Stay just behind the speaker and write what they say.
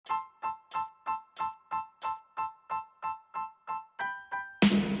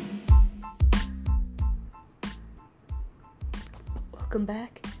welcome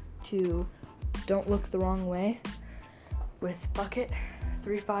back to Don't Look the Wrong Way with Bucket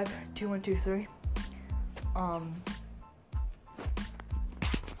 352123.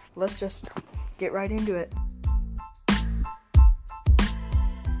 Let's just get right into it.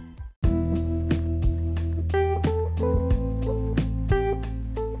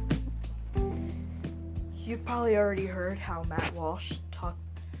 You've probably already heard how Matt Walsh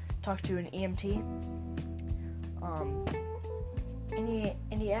talked to an EMT.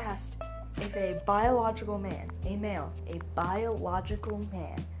 And he asked if a biological man, a biological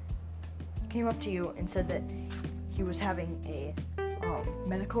man, came up to you and said that he was having a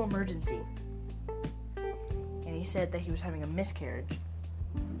medical emergency, and he said that he was having a miscarriage,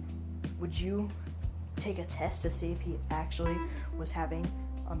 would you take a test to see if he actually was having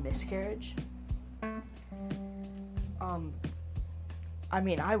a miscarriage?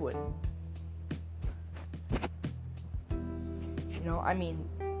 I would.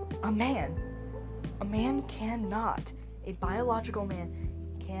 A biological man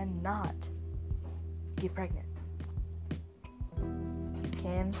cannot get pregnant.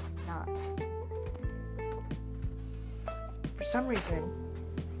 Cannot. For some reason,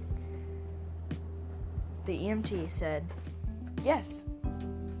 the EMT said, yes,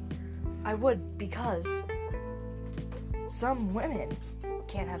 I would, because some women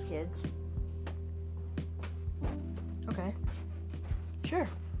can't have kids. Okay. Sure.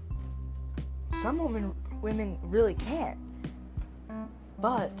 Some women really can't.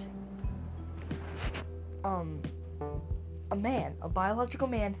 But a biological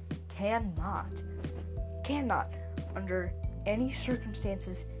man cannot under any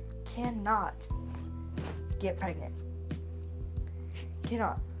circumstances cannot get pregnant.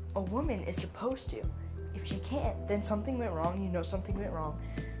 Cannot. A woman is supposed to. If she can't, then something went wrong. You know something went wrong.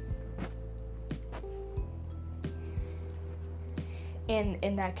 And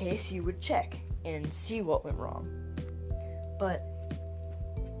in that case, you would check and see what went wrong. But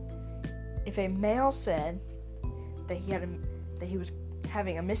if a male said that he was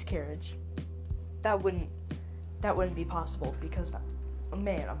having a miscarriage, that wouldn't be possible, because a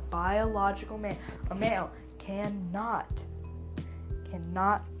biological man, a male cannot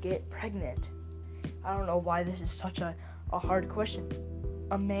get pregnant. I don't know why this is such a hard question.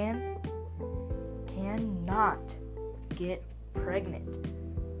 A man cannot get pregnant.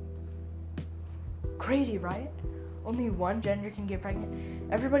 Crazy, right? Only one gender can get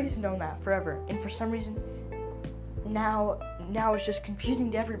pregnant. Everybody's known that forever, and for some reason now it's just confusing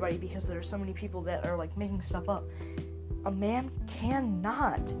to everybody because there are so many people that are like making stuff up. A man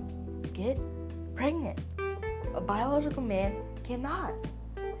cannot get pregnant. A biological man cannot.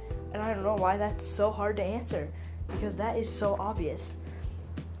 And I don't know why that's so hard to answer, because that is so obvious.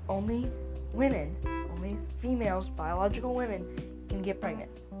 Only females, biological women, can get pregnant.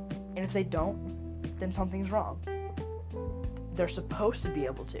 And if they don't, then something's wrong. They're supposed to be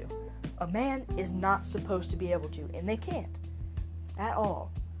able to. A man is not supposed to be able to, and they can't. At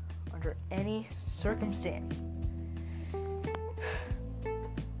all. Under any circumstance.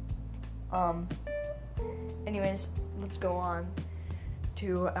 Anyways, let's go on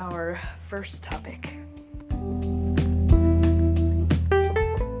to our first topic.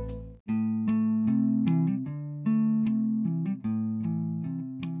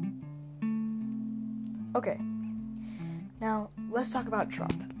 Okay, now let's talk about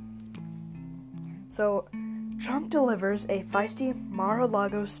Trump. So, Trump delivers a feisty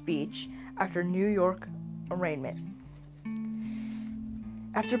Mar-a-Lago speech after New York arraignment.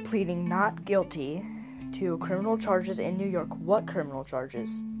 After pleading not guilty to criminal charges in New York. What criminal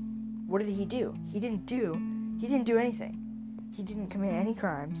charges? What did he do? He didn't do anything. He didn't commit any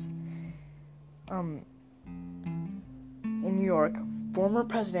crimes. In New York, former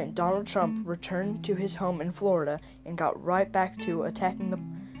President Donald Trump returned to his home in Florida and got right back to attacking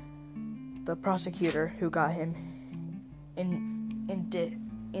the prosecutor who got him indicted.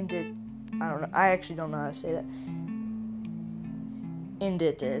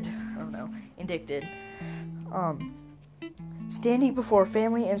 Standing before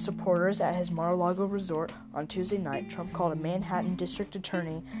family and supporters at his Mar-a-Lago resort on Tuesday night, Trump called a Manhattan District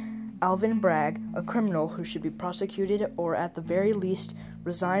Attorney, Alvin Bragg, a criminal who should be prosecuted or at the very least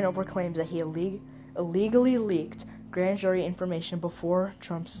resign over claims that he illegally leaked grand jury information before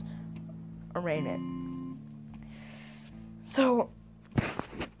Trump's arraignment. So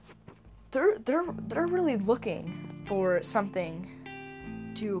they're really looking for something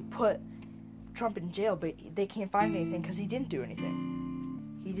to put Trump in jail, but they can't find anything because he didn't do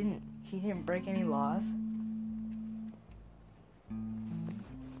anything. He didn't break any laws.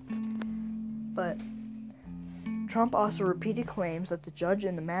 But Trump also repeated claims that the judge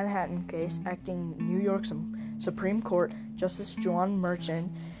in the Manhattan case, acting New York's Supreme Court, Justice John Merchan,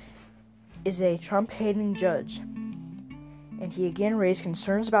 is a Trump-hating judge. And he again raised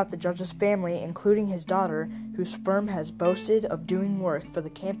concerns about the judge's family, including his daughter, whose firm has boasted of doing work for the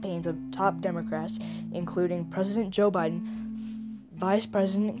campaigns of top Democrats, including President Joe Biden, Vice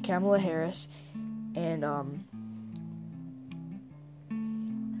President Kamala Harris, and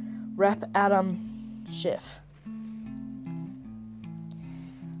Rep. Adam Schiff.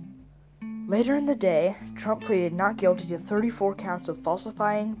 Later in the day, Trump pleaded not guilty to 34 counts of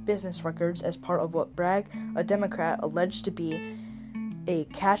falsifying business records as part of what Bragg, a Democrat, alleged to be a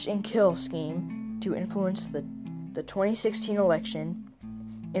catch-and-kill scheme to influence the 2016 election.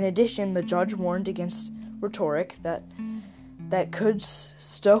 In addition, the judge warned against rhetoric that could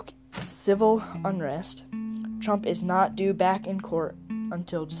stoke civil unrest. Trump is not due back in court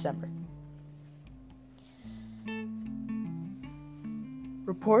until December.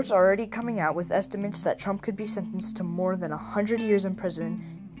 Reports are already coming out with estimates that Trump could be sentenced to more than 100 years in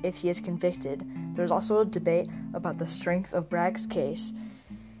prison if he is convicted. There's also a debate about the strength of Bragg's case,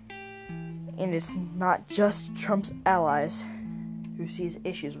 and it's not just Trump's allies who sees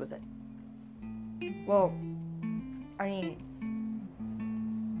issues with it. Well, I mean,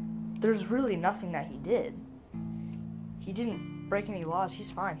 there's really nothing that he did. He didn't break any laws. He's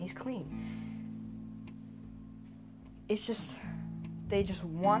fine. He's clean. It's just, they just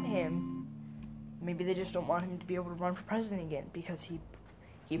want him. Maybe they just don't want him to be able to run for president again because he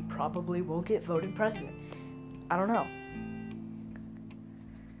probably will get voted president. I don't know.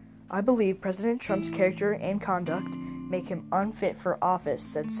 I believe President Trump's character and conduct make him unfit for office,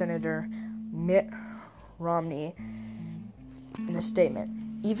 said Senator Mitt Romney in a statement.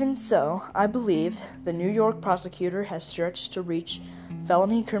 Even so, I believe the New York prosecutor has stretched to reach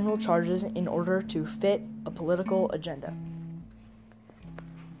felony criminal charges in order to fit a political agenda.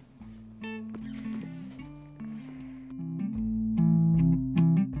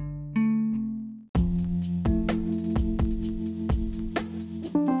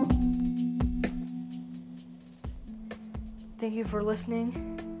 Thank you for listening,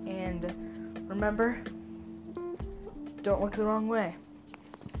 and remember, don't look the wrong way.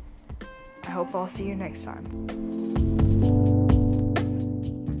 I hope I'll see you next time.